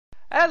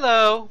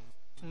Hello,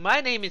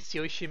 my name is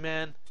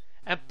Yoshiman,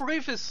 and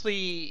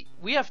previously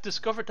we have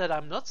discovered that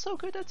I'm not so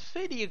good at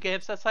video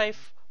games as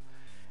I've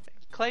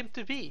claimed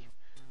to be.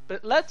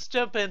 But let's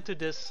jump into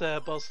this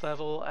boss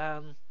level,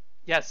 and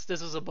yes,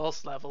 this is a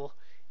boss level.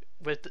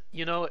 With,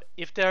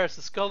 if there's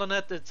a skull in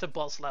it, it's a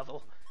boss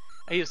level.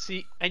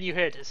 And you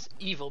hear this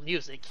evil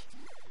music.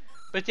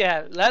 But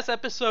yeah, last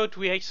episode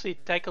we actually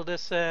tackled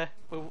this,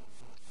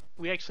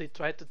 we actually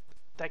tried to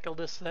tackle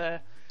this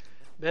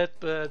bit,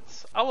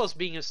 but I was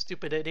being a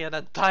stupid idiot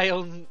and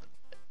died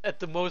at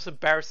the most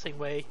embarrassing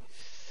way.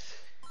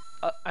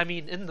 I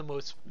mean, in the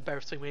most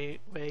embarrassing way.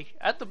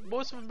 At the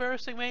most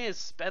embarrassing way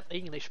is bad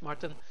English,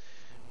 Martin.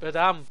 But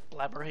I'm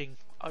blabbering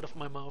out of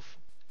my mouth.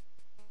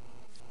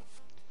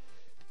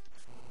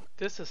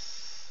 This is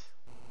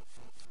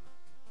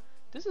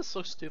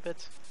so stupid.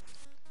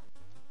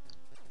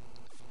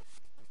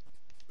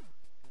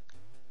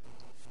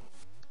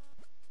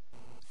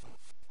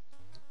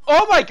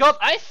 Oh my god,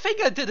 I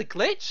think I did a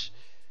glitch!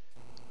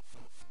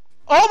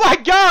 Oh my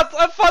god,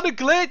 I found a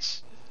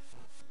glitch!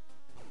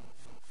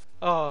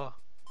 Oh,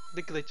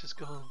 the glitch is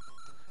gone.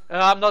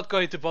 I'm not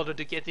going to bother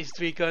to get these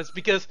 3 guns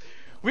because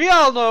we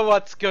all know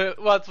what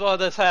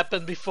has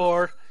happened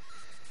before.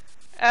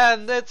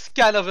 And it's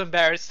kind of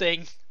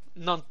embarrassing.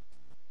 Not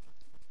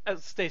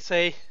as they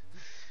say.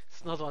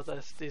 It's not what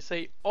as they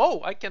say.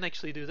 Oh, I can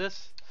actually do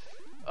this.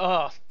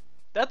 Oh,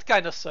 that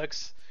kind of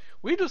sucks.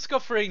 We're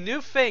discovering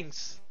new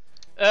things.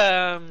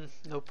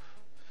 Nope.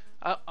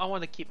 I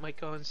want to keep my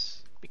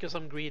coins because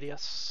I'm greedy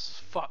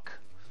as fuck.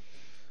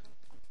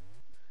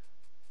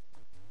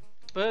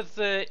 But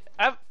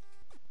I'm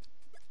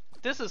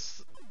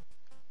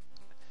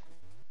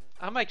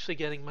actually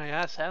getting my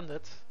ass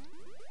handed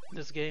in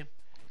this game.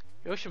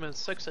 Yoshiman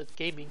sucks at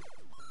gaming.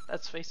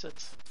 Let's face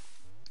it.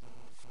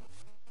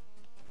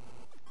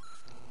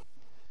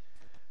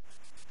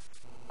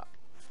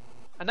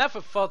 I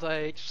never thought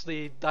I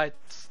actually died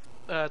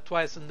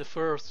twice in the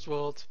first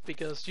world,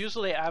 because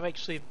usually I'm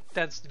actually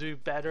tends to do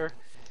better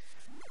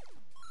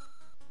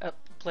at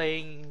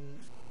playing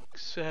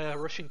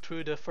rushing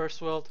through the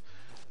first world,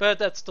 but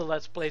that's the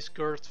Let's Play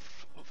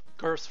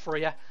curse for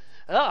ya.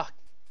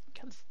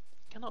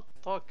 Cannot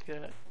talk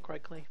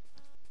correctly.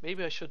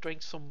 Maybe I should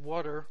drink some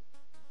water.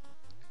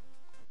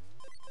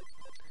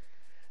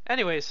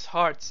 Anyways,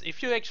 hearts.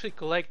 If you actually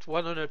collect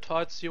 100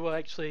 hearts, you will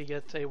actually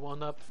get a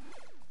 1-up.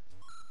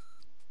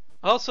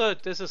 Also,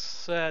 this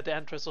is the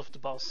entrance of the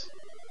boss.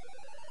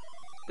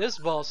 This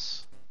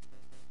boss,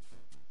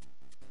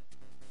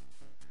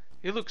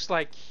 he looks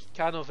like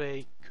kind of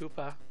a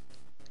Koopa.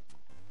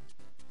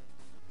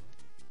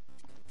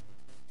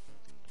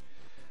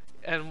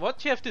 And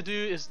what you have to do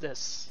is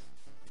this.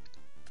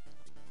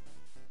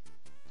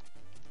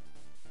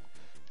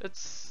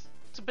 It's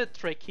a bit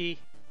tricky,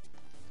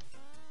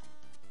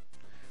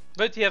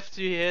 but you have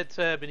to hit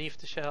beneath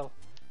the shell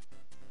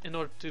in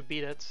order to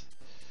beat it.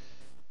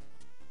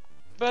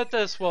 But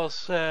this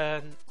was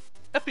a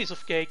piece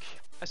of cake,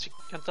 as you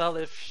can tell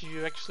if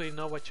you actually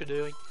know what you're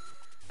doing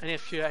and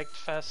if you act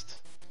fast.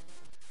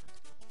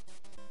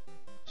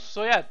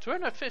 So yeah,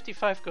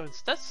 255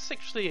 coins, that's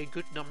actually a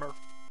good number.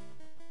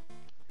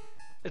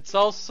 It's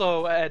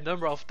also a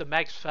number of the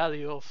max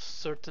value of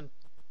certain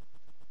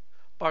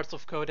parts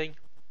of coding.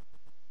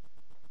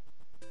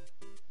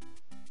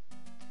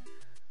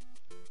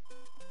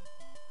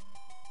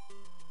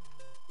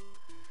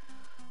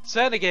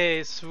 So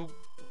anyways,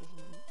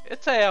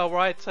 it's a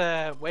alright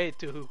way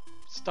to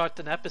start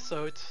an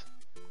episode.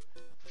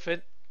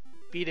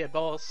 Beat a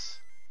boss.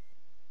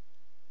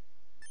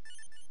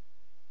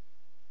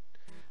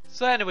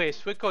 So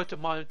anyways, we're going to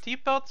Mount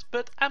Teapot,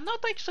 but I'm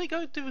not actually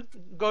going to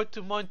go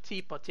to Mount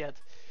Teapot yet,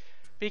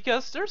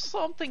 because there's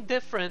something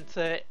different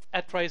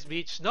at Rice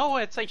Beach. No,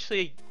 it's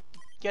actually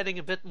getting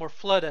a bit more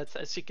flooded,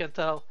 as you can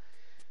tell.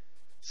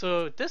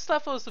 So this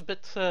level is a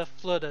bit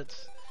flooded.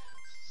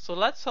 So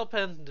let's hop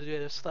into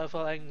this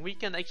level and we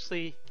can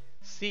actually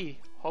see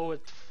how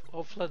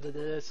flooded it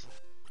is.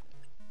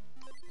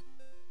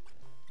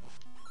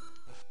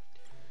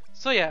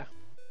 So yeah.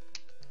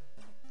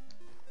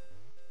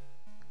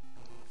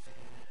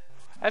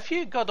 Have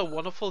you got a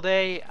wonderful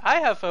day? I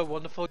have a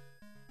wonderful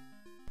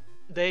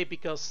day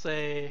because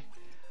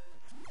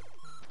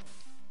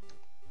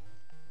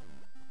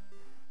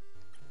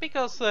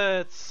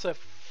it's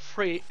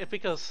free.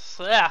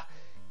 Because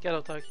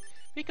cannot talk.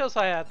 Because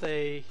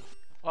I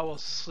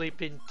was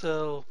sleeping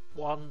till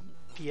 1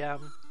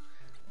 PM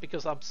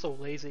because I'm so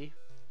lazy.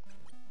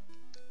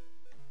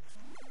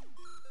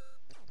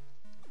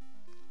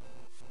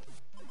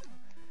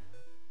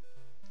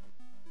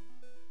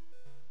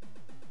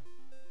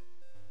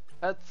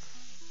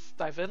 Let's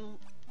dive in.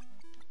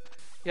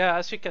 Yeah,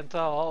 as you can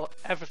tell,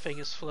 everything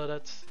is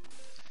flooded.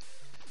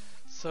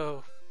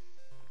 So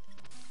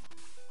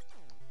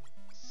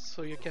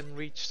you can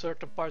reach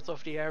certain parts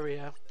of the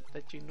area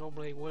that you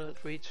normally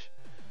wouldn't reach.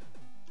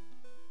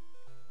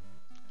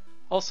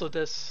 Also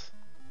this.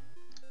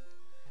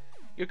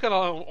 You can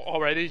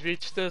already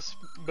reach this,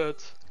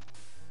 but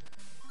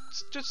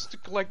it's just to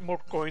collect more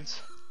coins.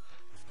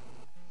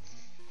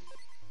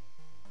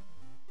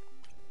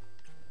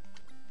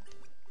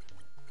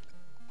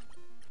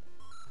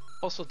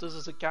 Also, this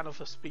is a kind of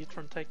a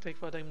speedrun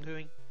tactic what I'm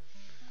doing.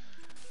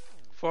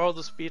 For all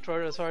the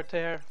speedrunners out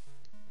there.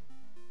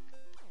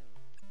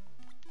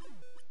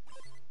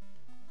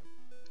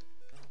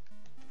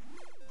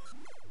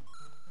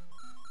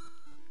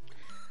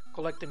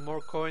 Collecting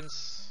more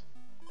coins.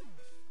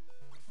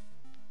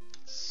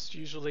 It's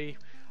usually...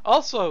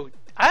 Also,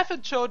 I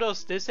haven't showed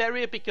us this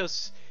area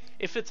because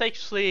if it's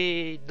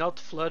actually not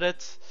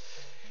flooded,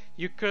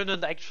 you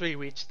couldn't actually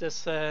reach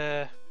this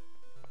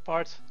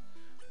part.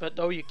 But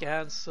now you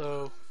can,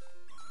 so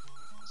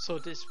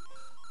these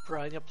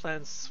piranha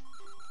plants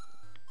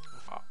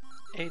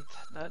ain't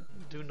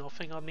do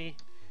nothing on me.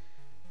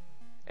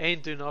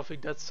 Ain't do nothing.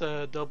 That's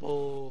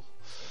double.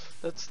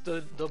 That's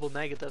the double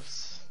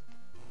negatives.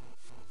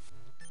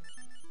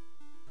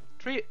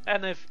 3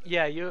 and if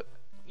yeah you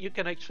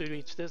can actually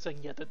reach this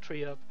and get a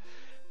 3 up,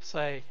 as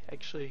I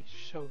actually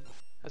shown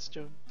as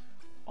shown.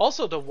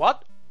 Also the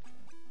what?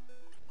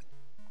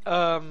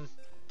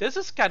 This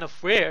is kind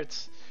of weird.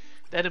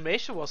 The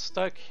animation was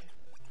stuck.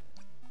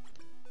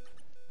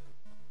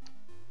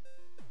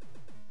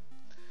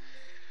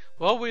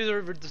 Well, we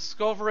were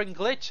discovering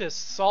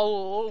glitches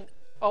all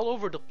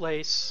over the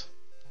place.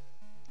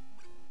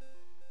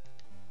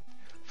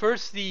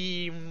 First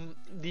the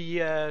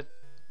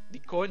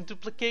coin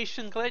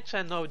duplication glitch,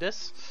 and now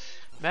this.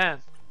 Man,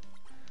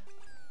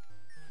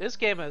 this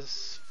game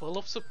is full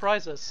of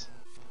surprises.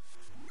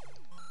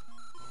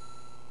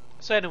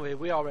 So anyway,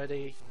 we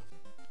already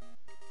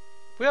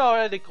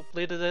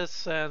completed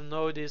this, and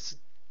now this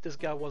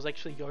guy was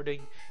actually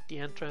guarding the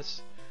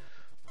entrance.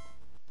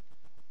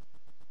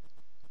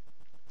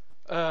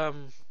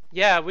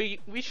 Yeah, we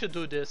should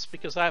do this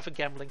because I have a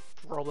gambling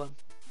problem.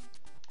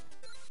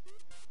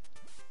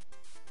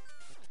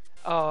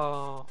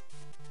 Oh,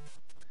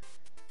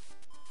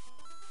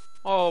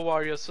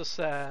 Wario, so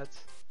sad.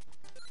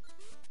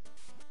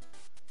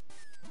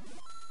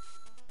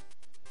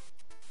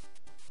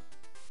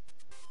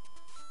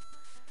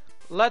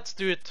 Let's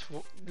do it.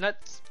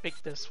 Let's pick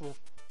this one.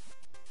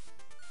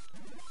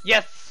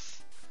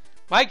 Yes!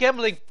 My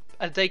gambling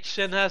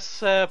addiction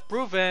has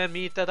proven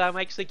me that I'm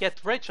actually get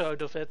rich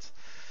out of it.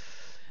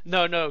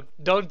 No,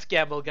 don't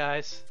gamble,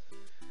 guys.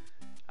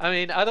 I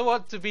mean, I don't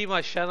want to be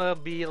my channel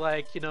be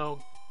like, you know,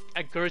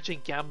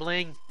 encouraging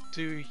gambling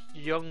to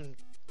young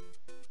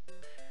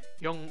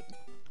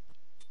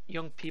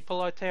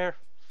people out there.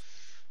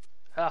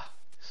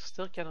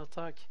 Still cannot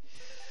talk.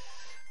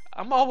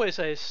 I'm always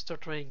a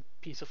stuttering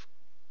piece of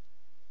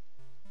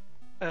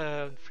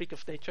freak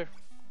of nature,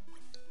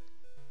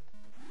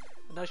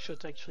 and I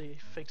should actually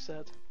fix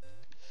that.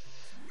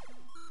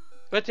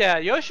 But yeah,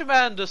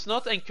 Yoshiman does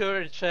not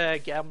encourage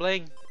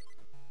gambling,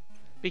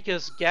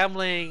 because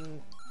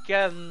gambling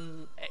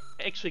can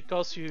actually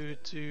cause you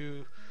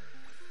to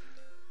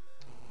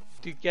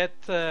get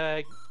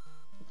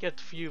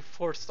you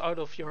forced out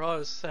of your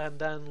house and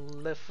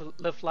then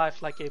live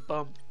life like a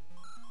bum.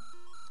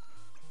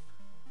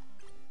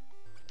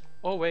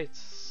 Oh wait,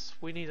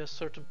 we need a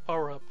certain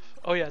power up.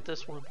 Oh yeah,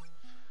 this one.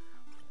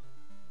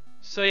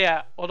 So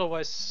yeah,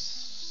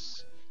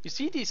 otherwise, you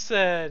see these.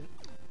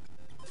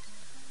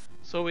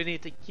 So we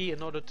need the key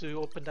in order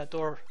to open that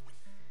door.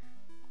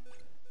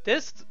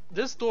 This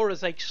door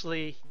is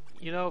actually,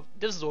 you know,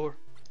 this door.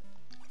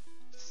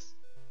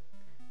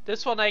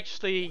 This one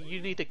actually,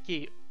 you need a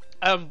key.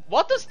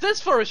 What is this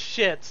for a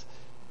shit?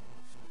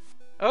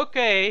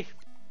 Okay.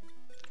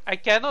 I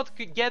cannot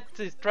get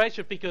the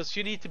treasure because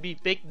you need to be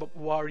big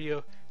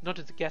Wario in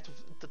order to get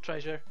the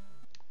treasure.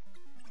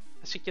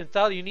 As you can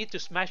tell, you need to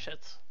smash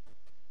it.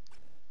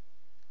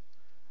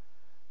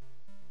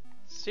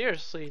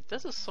 Seriously,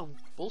 this is some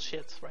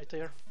bullshit right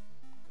there.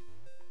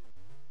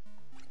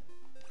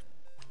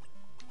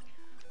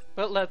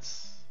 But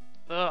let's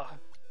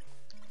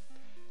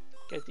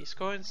get these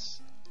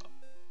coins.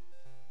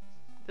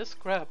 This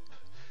crap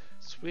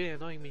is really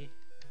annoying me.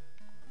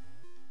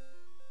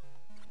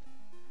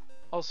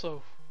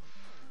 Also,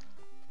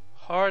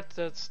 heart,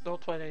 that's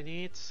not what I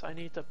need. I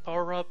need a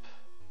power up.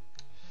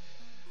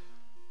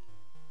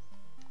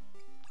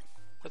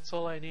 That's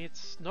all I need.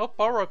 No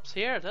power ups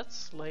here,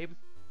 that's lame.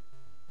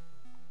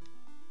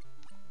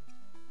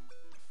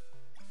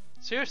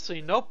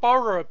 Seriously, no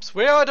power ups.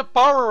 Where are the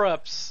power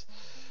ups?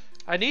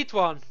 I need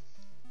one.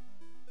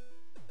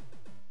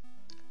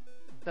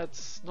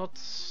 That's not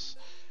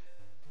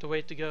the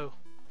way to go.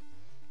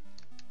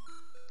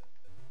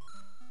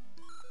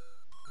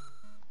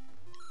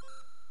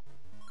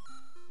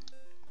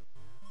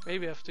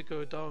 Maybe I have to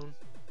go down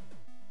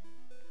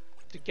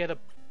to get a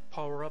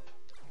power up.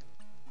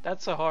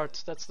 That's a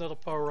heart, that's not a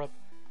power up.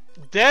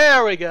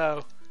 There we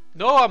go!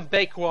 No, I'm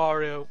big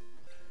Wario.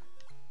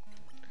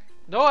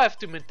 Now I have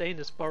to maintain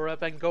this power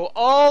up and go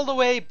all the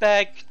way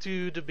back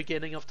to the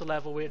beginning of the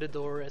level where the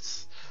door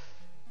is.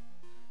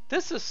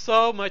 This is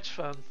so much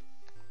fun.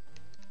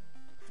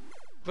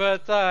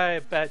 But I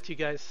bet you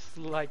guys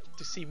like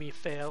to see me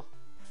fail.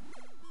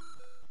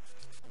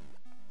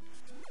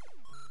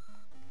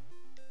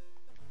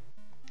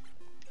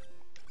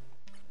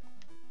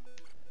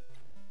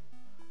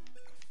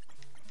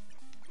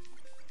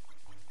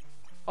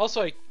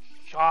 Also,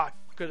 I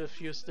could have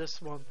used this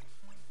one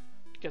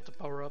to get the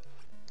power up.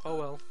 Oh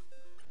well.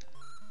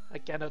 I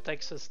cannot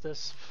access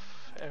this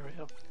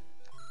area.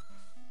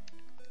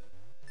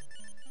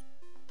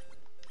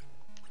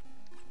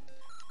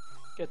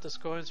 Get those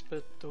coins,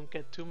 but don't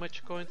get too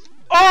much coins.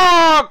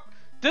 Oh!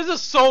 This is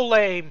so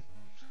lame!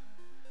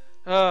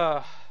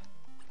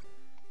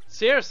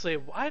 Seriously,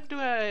 why do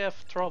I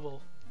have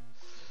trouble?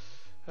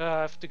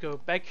 I have to go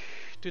back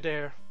to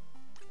there.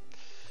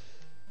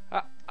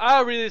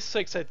 I really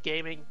suck at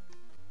gaming.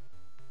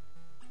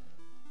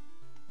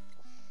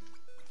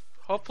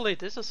 Hopefully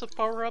this is a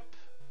power up.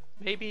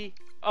 Maybe.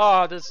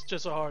 Ah, this is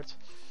just hard.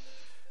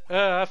 I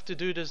have to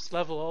do this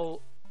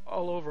level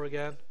all over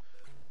again.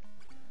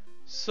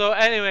 So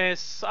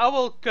anyways, I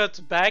will cut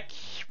back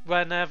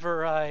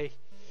whenever I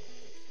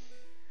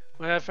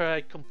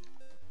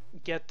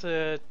get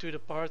to the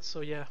part.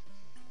 So yeah,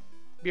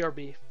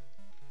 BRB.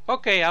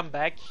 Okay, I'm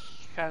back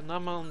and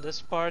I'm on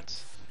this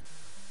part.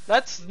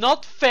 Let's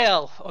not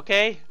fail,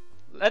 okay?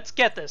 Let's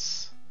get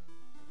this.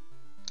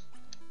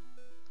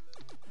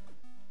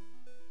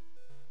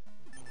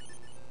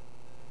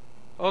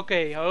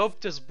 Okay, I hope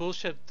this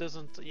bullshit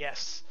doesn't...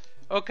 Yes.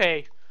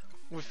 Okay,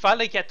 we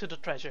finally get to the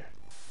treasure.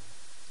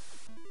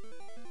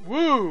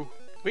 Woo!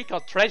 We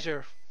got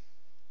treasure.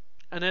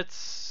 And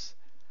it's...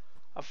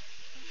 I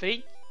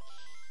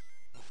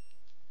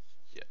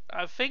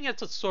think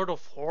it's a sort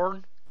of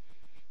horn,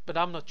 but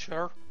I'm not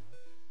sure.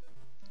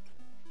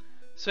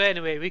 So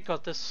anyway, we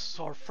got this,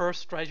 our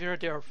first treasure.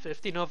 There are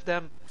 15 of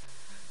them.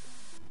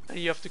 And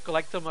you have to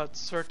collect them at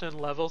certain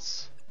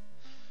levels.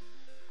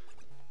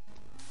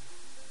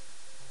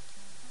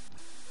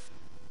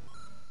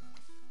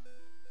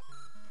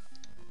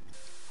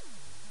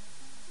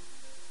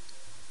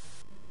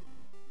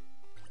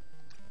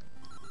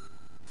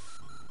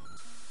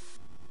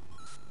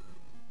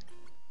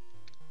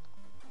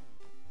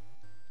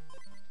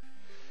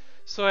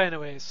 So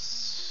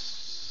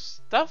anyways,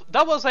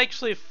 that was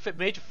actually a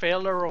major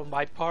failure on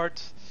my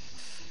part.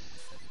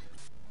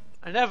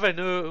 I never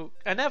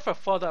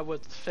thought I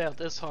would fail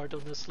this hard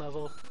on this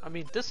level. I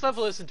mean, this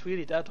level isn't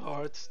really that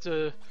hard.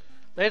 The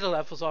later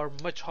levels are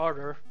much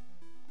harder.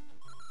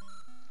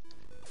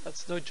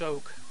 That's no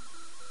joke.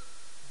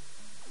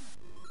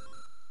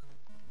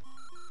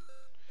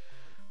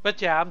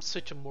 But yeah, I'm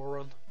such a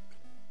moron.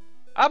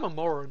 I'm a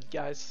moron,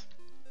 guys.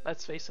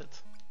 Let's face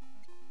it.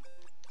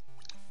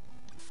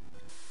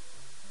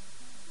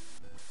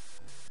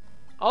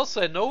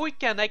 Also, I know we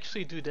can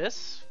actually do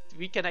this.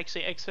 We can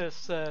actually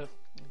access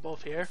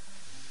both here.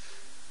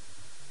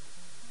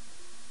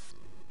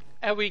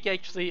 And we can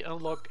actually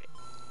unlock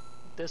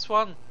this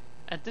one.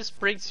 And this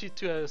brings you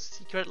to a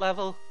secret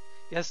level.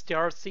 Yes, there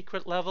are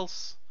secret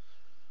levels.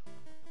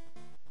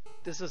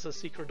 This is a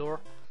secret door.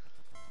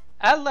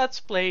 And let's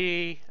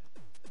do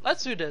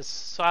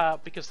this,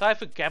 because I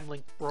have a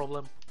gambling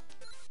problem.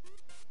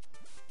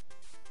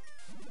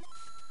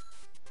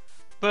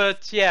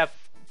 But yeah,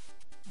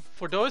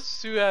 for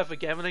those who have a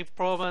gambling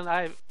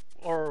problem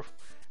or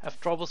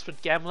have troubles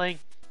with gambling,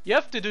 you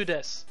have to do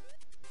this.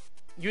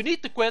 You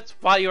need to quit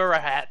while you're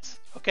ahead,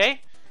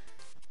 okay?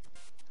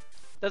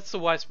 That's the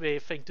wise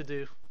thing to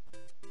do.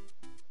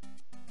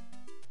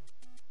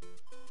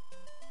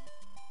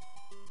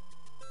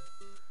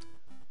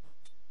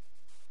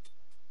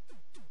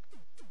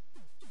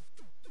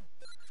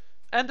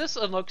 And this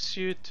unlocks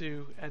you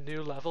to a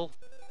new level.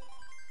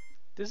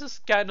 This is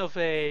kind of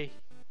a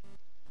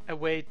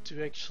way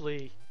to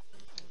actually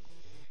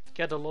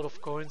get a lot of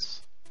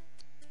coins.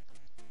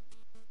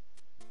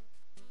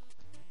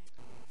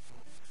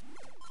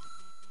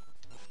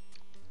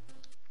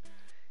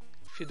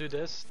 If you do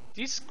this,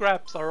 these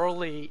scraps are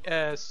only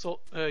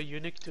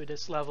unique to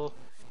this level.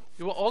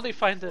 You will only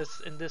find this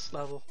in this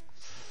level.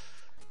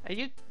 And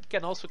you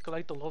can also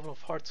collect a lot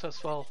of hearts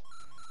as well.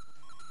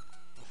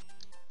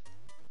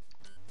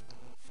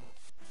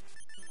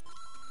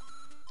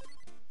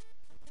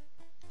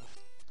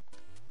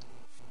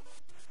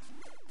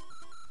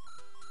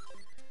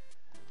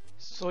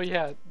 So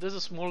yeah, this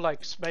is more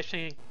like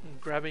smashing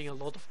and grabbing a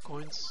lot of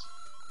coins.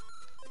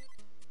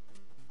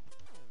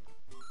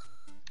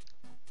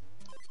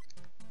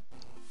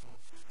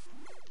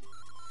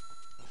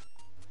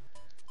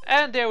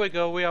 And there we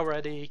go, we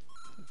already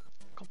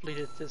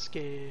completed this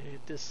game,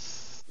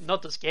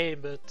 not this game,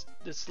 but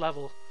this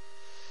level.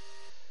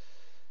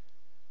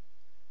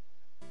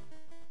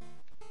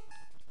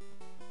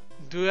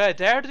 Do I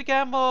dare to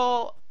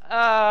gamble?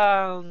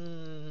 No.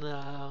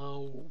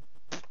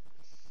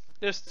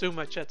 There's too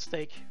much at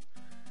stake.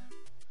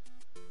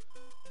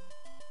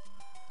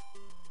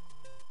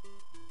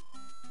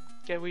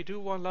 Can we do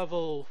one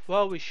level?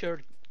 Well, we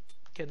sure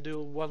can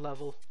do one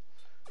level.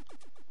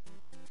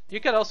 You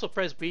can also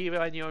press B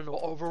when you're in the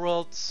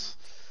overworld,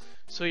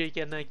 so you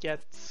can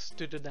get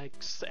to the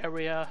next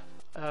area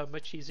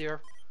much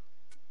easier.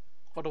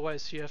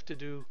 Otherwise you have to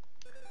do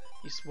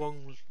these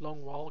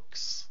long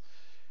walks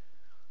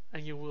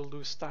and you will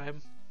lose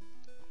time.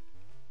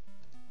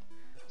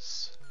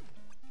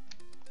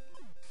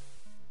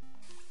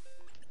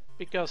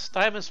 Because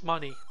time is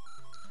money.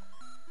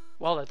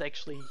 Well, it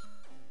actually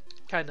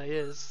kinda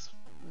is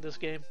in this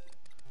game.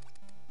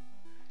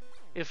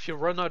 If you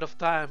run out of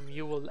time,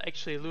 you will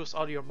actually lose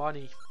all your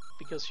money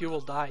because you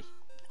will die.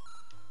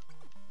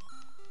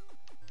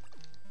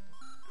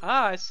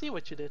 Ah, I see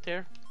what you did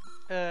here.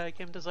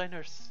 Game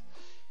designers.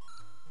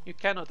 You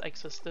cannot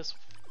access this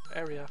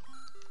area.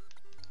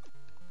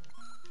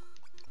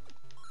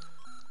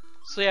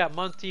 So yeah,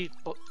 Monty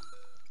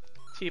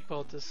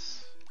Teapot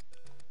is...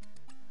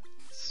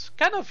 It's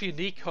kind of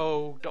unique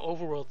how the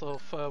overworld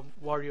of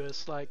Wario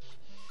is like.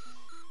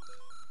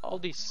 All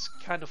these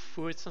kind of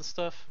foods and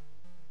stuff.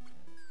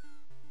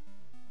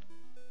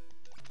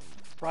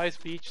 Rice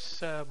Beach,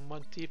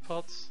 Monty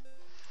Pots.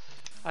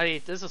 I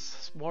mean, this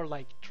is more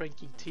like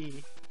drinking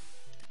tea.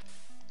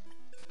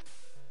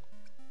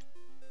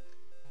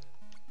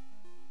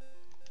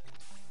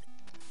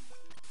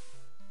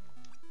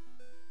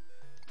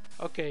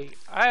 Okay,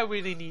 I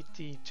really need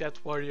the Jet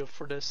Wario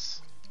for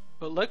this.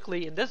 But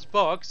luckily in this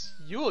box,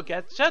 you will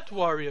get Jet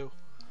Wario.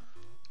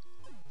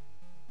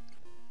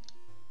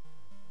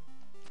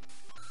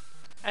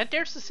 And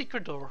there's the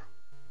secret door.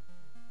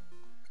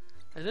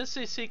 And this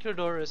secret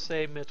door is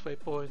a midway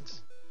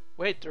point.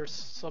 Wait, there's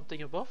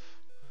something above?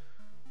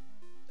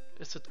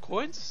 Is it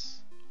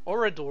coins?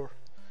 Or a door?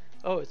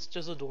 Oh, it's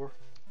just a door.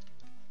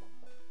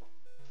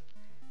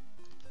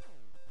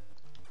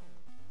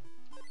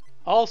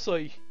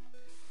 Also,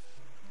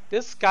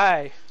 this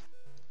guy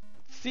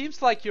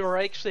seems like you're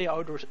actually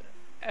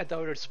at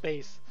outer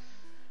space,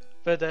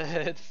 but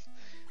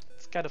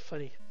it's kind of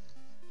funny.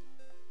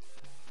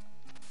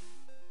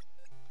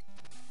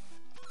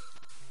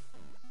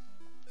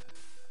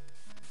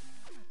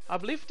 I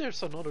believe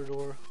there's another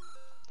door.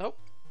 Nope.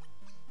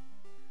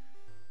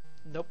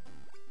 Nope.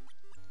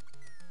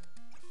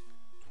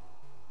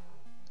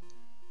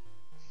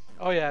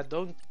 Oh yeah,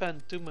 don't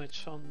pan too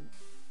much on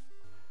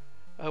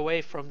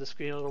away from the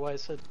screen,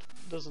 otherwise it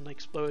doesn't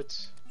explode.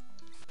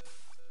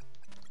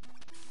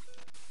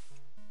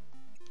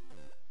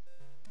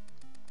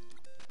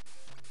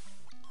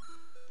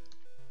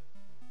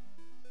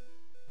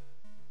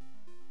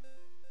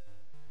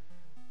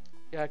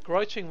 Yeah,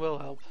 crouching will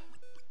help.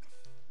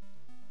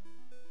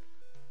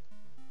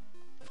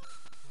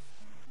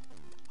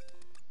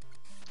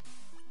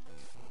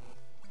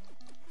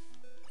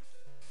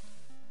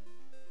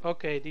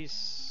 Okay,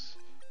 these...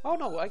 Oh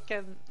no, I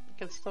can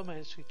still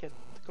manage to get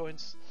the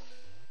coins.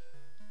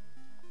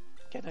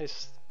 Can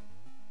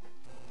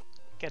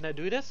I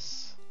do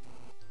this?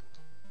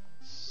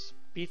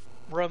 Speed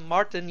run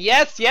Martin.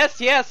 Yes,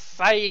 yes, yes!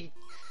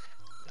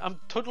 I'm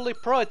totally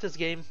pro at this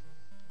game.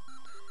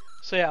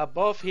 So yeah,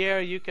 above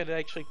here you can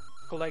actually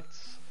collect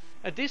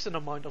a decent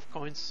amount of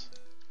coins.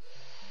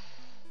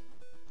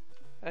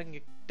 And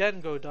you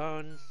then go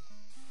down.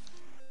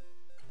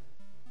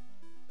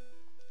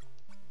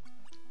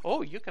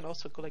 Oh, you can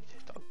also collect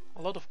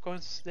a lot of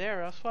coins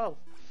there as well.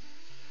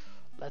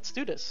 Let's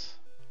do this.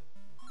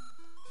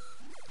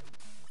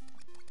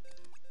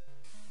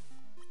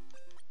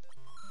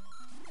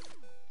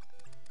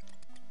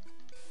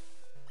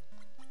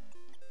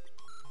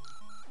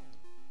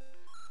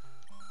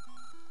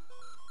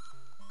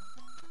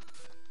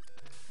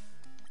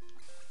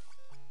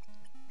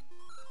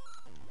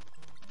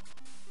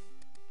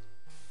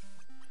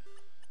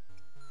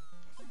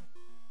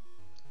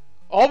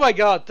 Oh my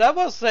god, that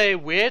was a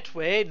weird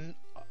way.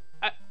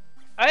 I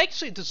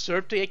actually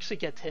deserved to actually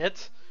get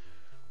hit,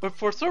 but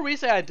for some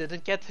reason I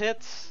didn't get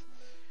hit.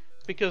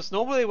 Because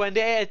normally when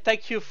they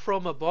attack you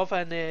from above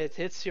and it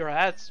hits your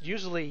head,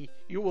 usually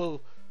you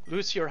will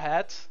lose your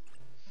head.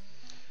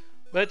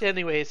 But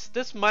anyways,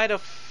 this might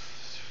have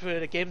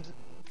the game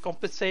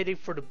compensating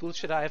for the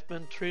bullshit I've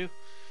been through.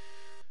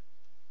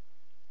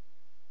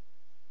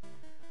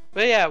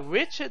 But yeah,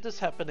 weird shit is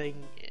happening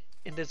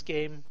in this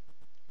game.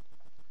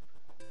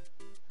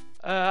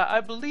 I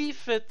believe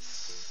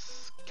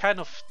it's kind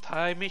of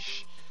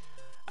time-ish.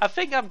 I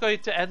think I'm going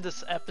to end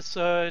this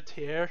episode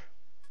here.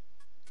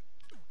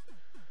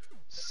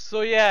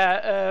 So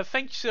yeah,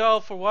 thanks you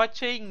all for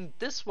watching.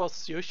 This was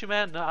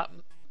Yoshiman.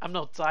 I'm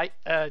not dying.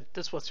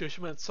 This was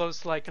Yoshiman. It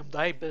sounds like I'm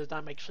dying, but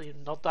I'm actually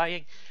not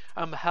dying.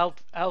 I'm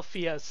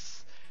healthy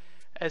as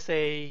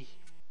a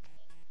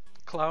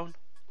clown.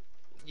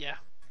 Yeah,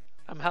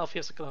 I'm healthy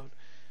as a clown.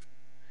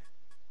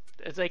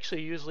 It's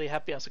actually usually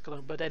happy as a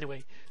clown, but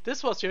anyway,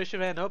 this was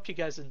Yoshiman. Hope you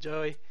guys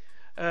enjoy.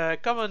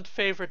 Comment,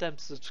 favorite, and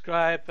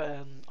subscribe,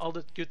 and all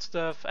that good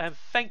stuff. And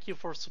thank you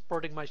for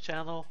supporting my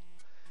channel.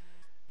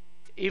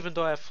 Even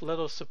though I have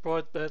little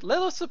support, but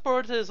little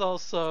support is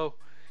also,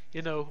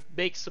 you know,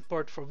 big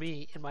support for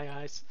me in my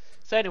eyes.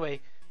 So anyway,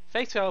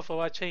 thanks you all for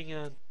watching,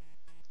 and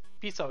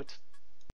peace out.